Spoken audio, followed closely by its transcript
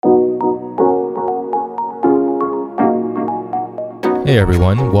Hey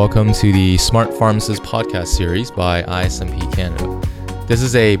everyone, welcome to the Smart Pharmacist podcast series by ISMP Canada. This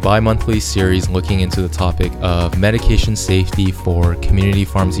is a bi-monthly series looking into the topic of medication safety for community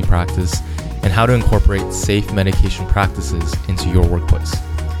pharmacy practice and how to incorporate safe medication practices into your workplace.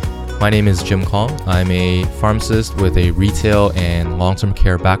 My name is Jim Kong. I'm a pharmacist with a retail and long-term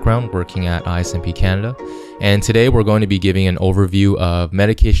care background working at ISMP Canada. And today we're going to be giving an overview of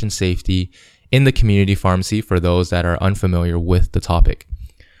medication safety in the community pharmacy for those that are unfamiliar with the topic.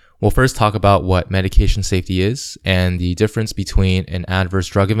 We'll first talk about what medication safety is and the difference between an adverse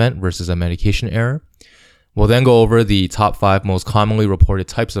drug event versus a medication error. We'll then go over the top 5 most commonly reported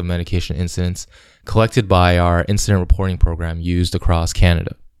types of medication incidents collected by our incident reporting program used across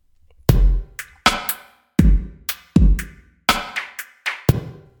Canada.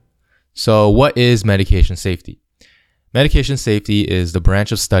 So what is medication safety? Medication safety is the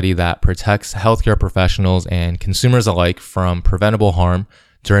branch of study that protects healthcare professionals and consumers alike from preventable harm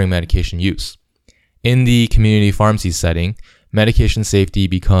during medication use. In the community pharmacy setting, medication safety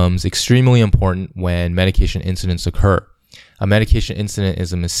becomes extremely important when medication incidents occur. A medication incident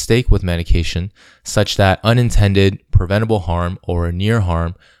is a mistake with medication such that unintended preventable harm or near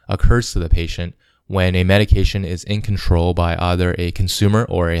harm occurs to the patient when a medication is in control by either a consumer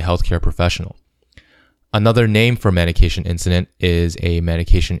or a healthcare professional. Another name for medication incident is a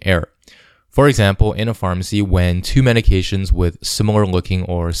medication error. For example, in a pharmacy, when 2 medications with similar looking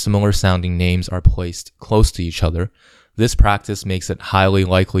or similar sounding names are placed close to each other, this practice makes it highly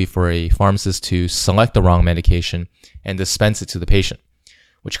likely for a pharmacist to select the wrong medication and dispense it to the patient,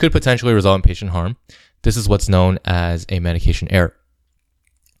 which could potentially result in patient harm. This is what's known as a medication error.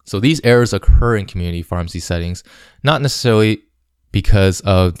 So these errors occur in community pharmacy settings, not necessarily because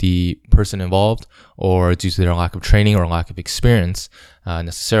of the person involved or due to their lack of training or lack of experience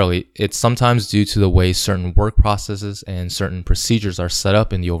necessarily. It's sometimes due to the way certain work processes and certain procedures are set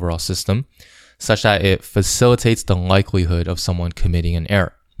up in the overall system, such that it facilitates the likelihood of someone committing an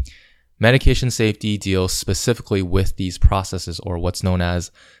error. Medication safety deals specifically with these processes, or what's known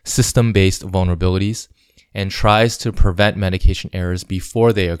as system-based vulnerabilities, and tries to prevent medication errors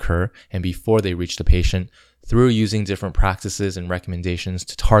before they occur and before they reach the patient through using different practices and recommendations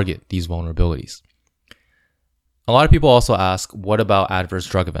to target these vulnerabilities. A lot of people also ask, what about adverse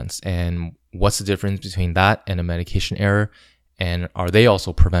drug events? And what's the difference between that and a medication error? And are they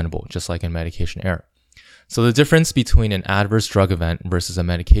also preventable, just like a medication error? So the difference between an adverse drug event versus a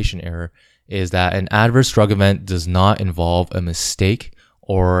medication error is that an adverse drug event does not involve a mistake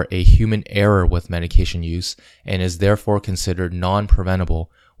or a human error with medication use and is therefore considered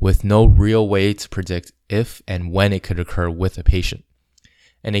non-preventable with no real way to predict if and when it could occur with a patient.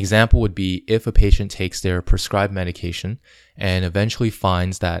 An example would be if a patient takes their prescribed medication and eventually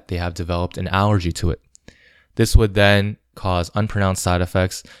finds that they have developed an allergy to it. This would then cause unpronounced side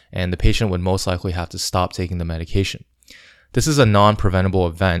effects, and the patient would most likely have to stop taking the medication. This is a non-preventable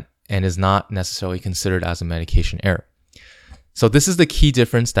event and is not necessarily considered as a medication error. So this is the key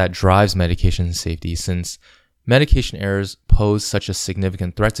difference that drives medication safety, since medication errors pose such a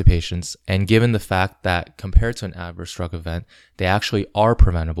significant threat to patients, and given the fact that compared to an adverse drug event, they actually are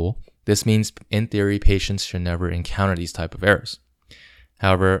preventable, this means in theory patients should never encounter these type of errors.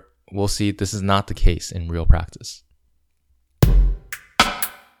 However, we'll see this is not the case in real practice.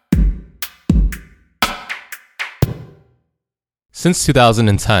 Since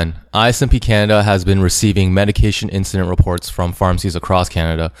 2010, ISMP Canada has been receiving medication incident reports from pharmacies across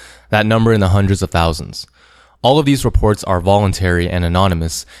Canada that number in the hundreds of thousands. All of these reports are voluntary and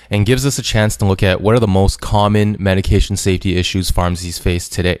anonymous and gives us a chance to look at what are the most common medication safety issues pharmacies face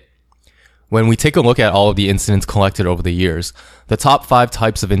today. When we take a look at all of the incidents collected over the years, the top 5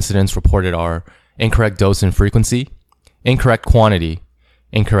 types of incidents reported are incorrect dose and frequency, incorrect quantity,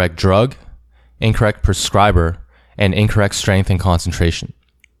 incorrect drug, incorrect prescriber, and incorrect strength and concentration.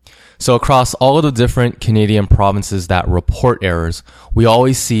 So across all of the different Canadian provinces that report errors, we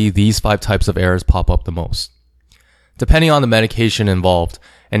always see these 5 types of errors pop up the most. Depending on the medication involved,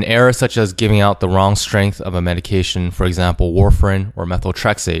 an error such as giving out the wrong strength of a medication, for example, warfarin or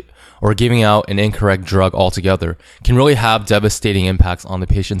methotrexate, or giving out an incorrect drug altogether, can really have devastating impacts on the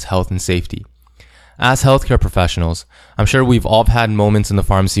patient's health and safety. As healthcare professionals, I'm sure we've all had moments in the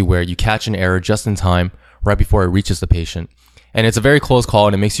pharmacy where you catch an error just in time, right before it reaches the patient. And it's a very close call,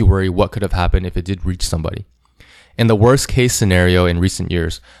 and it makes you worry what could have happened if it did reach somebody. In the worst case scenario in recent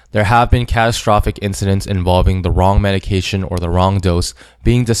years, there have been catastrophic incidents involving the wrong medication or the wrong dose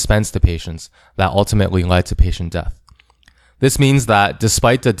being dispensed to patients that ultimately led to patient death. This means that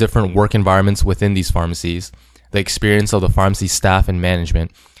despite the different work environments within these pharmacies, the experience of the pharmacy staff and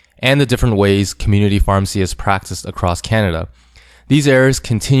management, and the different ways community pharmacy is practiced across Canada, These errors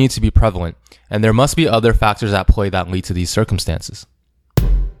continue to be prevalent, and there must be other factors at play that lead to these circumstances.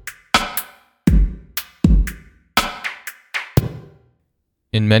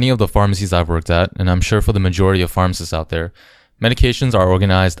 In many of the pharmacies I've worked at, and I'm sure for the majority of pharmacists out there, medications are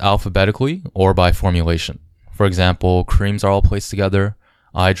organized alphabetically or by formulation. For example, creams are all placed together,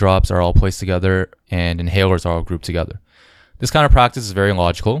 eye drops are all placed together, and inhalers are all grouped together. This kind of practice is very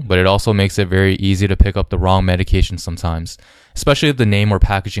logical, but it also makes it very easy to pick up the wrong medication sometimes, especially if the name or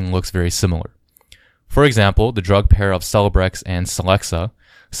packaging looks very similar. For example, the drug pair of Celebrex and Celexa.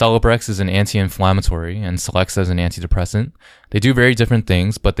 Celebrex is an anti-inflammatory and Celexa is an antidepressant. They do very different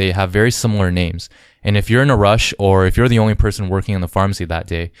things, but they have very similar names. And if you're in a rush or if you're the only person working in the pharmacy that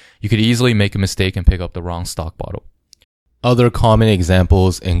day, you could easily make a mistake and pick up the wrong stock bottle. Other common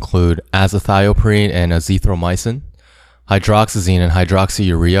examples include azathioprine and azithromycin, hydroxyzine and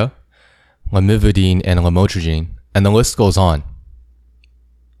hydroxyurea, lamivudine and lamotrigine, and the list goes on.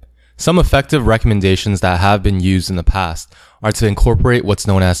 Some effective recommendations that have been used in the past are to incorporate what's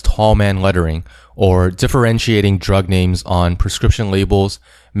known as tall man lettering, or differentiating drug names on prescription labels,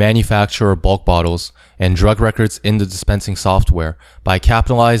 manufacturer bulk bottles, and drug records in the dispensing software by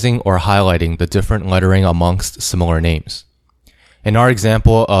capitalizing or highlighting the different lettering amongst similar names. In our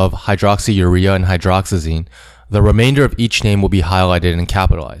example of hydroxyurea and hydroxyzine, the remainder of each name will be highlighted and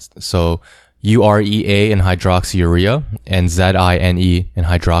capitalized. So UREA in hydroxyurea and ZINE in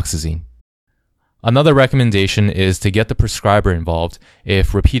hydroxyzine. Another recommendation is to get the prescriber involved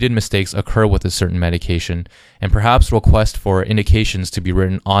if repeated mistakes occur with a certain medication, and perhaps request for indications to be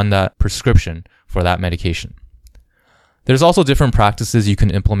written on that prescription for that medication. There's also different practices you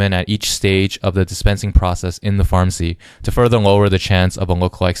can implement at each stage of the dispensing process in the pharmacy to further lower the chance of a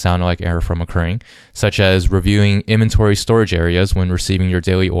look-alike sound-alike error from occurring, such as reviewing inventory storage areas when receiving your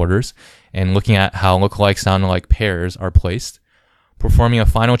daily orders and looking at how look-alike sound-alike pairs are placed, performing a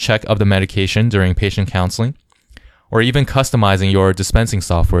final check of the medication during patient counseling, or even customizing your dispensing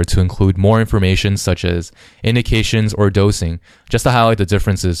software to include more information such as indications or dosing, just to highlight the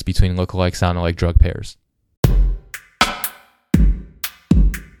differences between look-alike sound-alike drug pairs.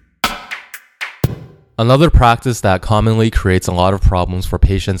 Another practice that commonly creates a lot of problems for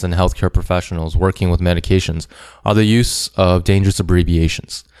patients and healthcare professionals working with medications are the use of dangerous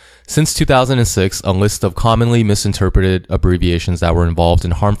abbreviations. Since 2006, a list of commonly misinterpreted abbreviations that were involved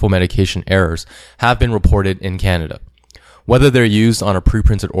in harmful medication errors have been reported in Canada. Whether they're used on a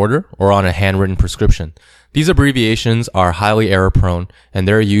pre-printed order or on a handwritten prescription, these abbreviations are highly error-prone, and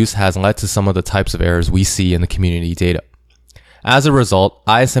their use has led to some of the types of errors we see in the community data. As a result,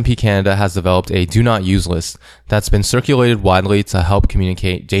 ISMP Canada has developed a do not use list that's been circulated widely to help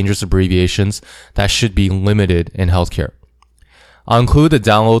communicate dangerous abbreviations that should be limited in healthcare. I'll include the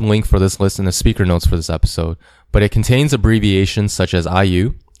download link for this list in the speaker notes for this episode, but it contains abbreviations such as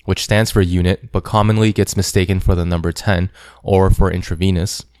IU, which stands for unit, but commonly gets mistaken for the number 10 or for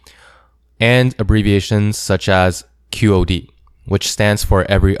intravenous, and abbreviations such as QOD, which stands for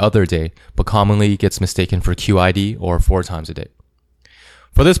every other day, but commonly gets mistaken for QID or 4 times a day.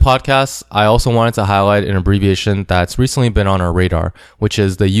 For this podcast, I also wanted to highlight an abbreviation that's recently been on our radar, which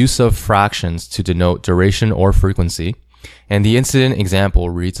is the use of fractions to denote duration or frequency, and the incident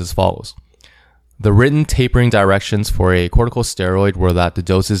example reads as follows. The written tapering directions for a corticosteroid were that the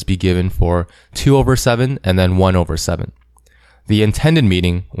doses be given for 2/7 and then 1/7. The intended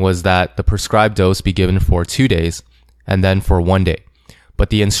meaning was that the prescribed dose be given for 2 days and then for 1 day, but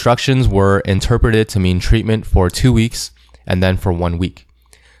the instructions were interpreted to mean treatment for 2 weeks and then for 1 week.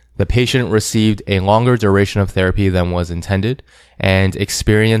 The patient received a longer duration of therapy than was intended and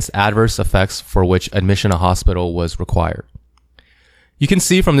experienced adverse effects for which admission to hospital was required. You can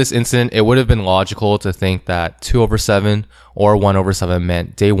see from this incident, it would have been logical to think that 2/7 or 1/7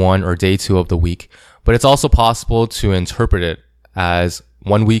 meant day 1 or day 2 of the week, but it's also possible to interpret it as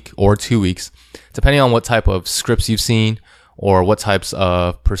 1 week or 2 weeks, depending on what type of scripts you've seen or what types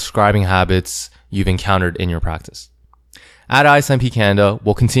of prescribing habits you've encountered in your practice. At ISMP Canada,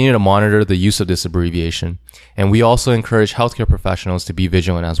 we'll continue to monitor the use of this abbreviation, and we also encourage healthcare professionals to be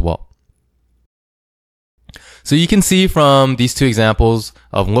vigilant as well. So you can see from these two examples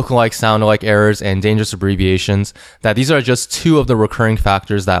of look-alike, sound-alike errors and dangerous abbreviations that these are just two of the recurring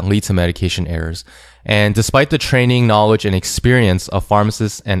factors that lead to medication errors. And despite the training, knowledge, and experience of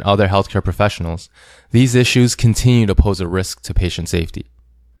pharmacists and other healthcare professionals, these issues continue to pose a risk to patient safety.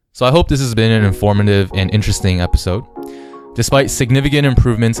 So I hope this has been an informative and interesting episode. Despite significant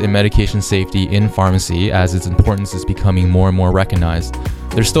improvements in medication safety in pharmacy as its importance is becoming more and more recognized,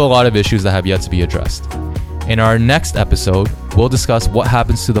 there's still a lot of issues that have yet to be addressed. In our next episode, we'll discuss what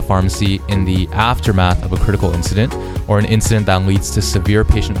happens to the pharmacy in the aftermath of a critical incident or an incident that leads to severe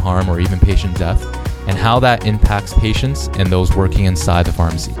patient harm or even patient death, and how that impacts patients and those working inside the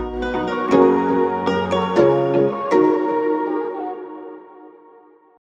pharmacy.